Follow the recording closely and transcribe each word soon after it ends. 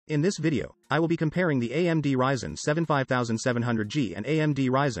In this video, I will be comparing the AMD Ryzen 7 5700G and AMD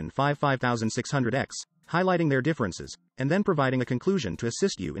Ryzen 5 5600X, highlighting their differences, and then providing a conclusion to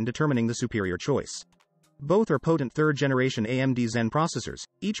assist you in determining the superior choice. Both are potent third-generation AMD Zen processors,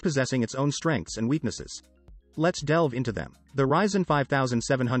 each possessing its own strengths and weaknesses. Let's delve into them. The Ryzen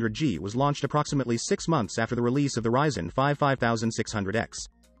 5700G was launched approximately 6 months after the release of the Ryzen 5 5600X.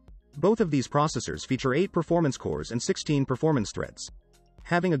 Both of these processors feature 8 performance cores and 16 performance threads.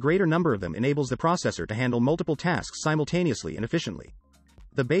 Having a greater number of them enables the processor to handle multiple tasks simultaneously and efficiently.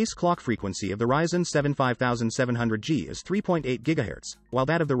 The base clock frequency of the Ryzen 7 5700G is 3.8 GHz, while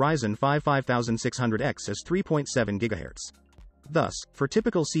that of the Ryzen 5 5600X is 3.7 GHz. Thus, for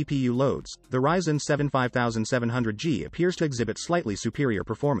typical CPU loads, the Ryzen 7 5700G appears to exhibit slightly superior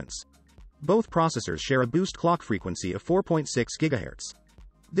performance. Both processors share a boost clock frequency of 4.6 GHz.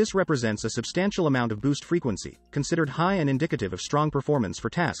 This represents a substantial amount of boost frequency, considered high and indicative of strong performance for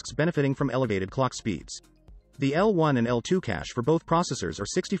tasks benefiting from elevated clock speeds. The L1 and L2 cache for both processors are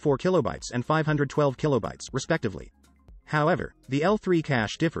 64 KB and 512 KB, respectively. However, the L3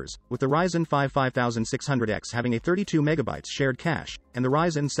 cache differs, with the Ryzen 5 5600X having a 32 MB shared cache, and the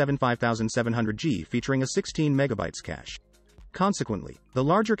Ryzen 7 5700G featuring a 16 MB cache. Consequently, the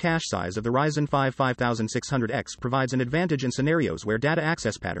larger cache size of the Ryzen 5 5600X provides an advantage in scenarios where data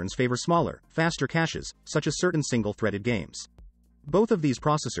access patterns favor smaller, faster caches, such as certain single-threaded games. Both of these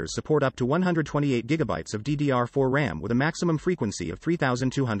processors support up to 128 GB of DDR4 RAM with a maximum frequency of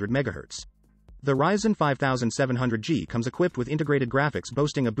 3200 MHz. The Ryzen 5700G comes equipped with integrated graphics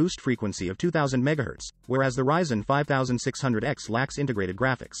boasting a boost frequency of 2000 MHz, whereas the Ryzen 5600X lacks integrated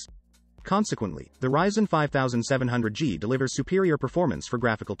graphics. Consequently, the Ryzen 5700G delivers superior performance for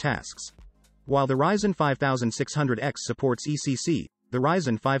graphical tasks. While the Ryzen 5600X supports ECC, the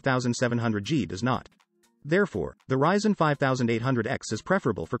Ryzen 5700G does not. Therefore, the Ryzen 5800X is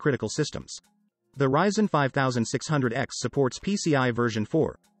preferable for critical systems. The Ryzen 5600X supports PCI version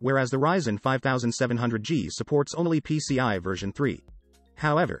 4, whereas the Ryzen 5700G supports only PCI version 3.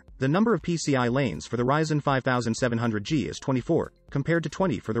 However, the number of PCI lanes for the Ryzen 5700G is 24, compared to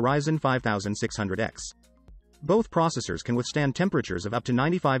 20 for the Ryzen 5600X. Both processors can withstand temperatures of up to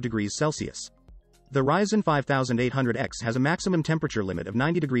 95 degrees Celsius. The Ryzen 5800X has a maximum temperature limit of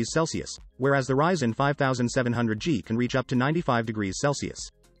 90 degrees Celsius, whereas the Ryzen 5700G can reach up to 95 degrees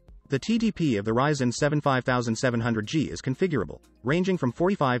Celsius. The TDP of the Ryzen 7 5700G is configurable, ranging from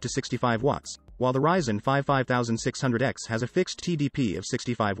 45 to 65 watts, while the Ryzen 5 5600X has a fixed TDP of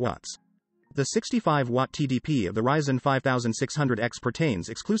 65 watts. The 65-watt TDP of the Ryzen 5600X pertains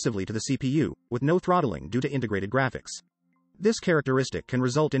exclusively to the CPU, with no throttling due to integrated graphics. This characteristic can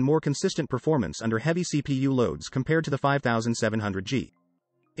result in more consistent performance under heavy CPU loads compared to the 5700G.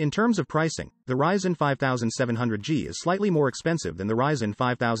 In terms of pricing, the Ryzen 5700G is slightly more expensive than the Ryzen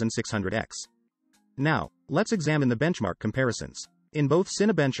 5600X. Now, let's examine the benchmark comparisons. In both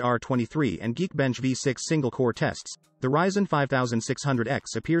Cinebench R23 and Geekbench V6 single-core tests, the Ryzen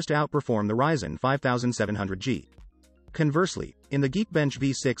 5600X appears to outperform the Ryzen 5700G. Conversely, in the Geekbench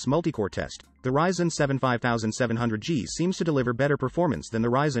V6 multi-core test, the Ryzen 7 5700G seems to deliver better performance than the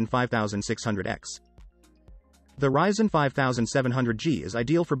Ryzen 5600X. The Ryzen 5700G is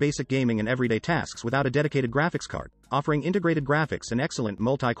ideal for basic gaming and everyday tasks without a dedicated graphics card, offering integrated graphics and excellent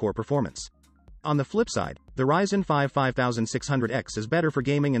multi-core performance. On the flip side, the Ryzen 5 5600X is better for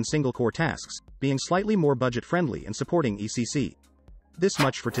gaming and single-core tasks, being slightly more budget-friendly and supporting ECC. This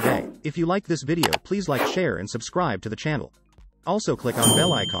much for today. If you liked this video, please like, share and subscribe to the channel. Also click on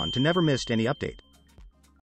bell icon to never miss any update.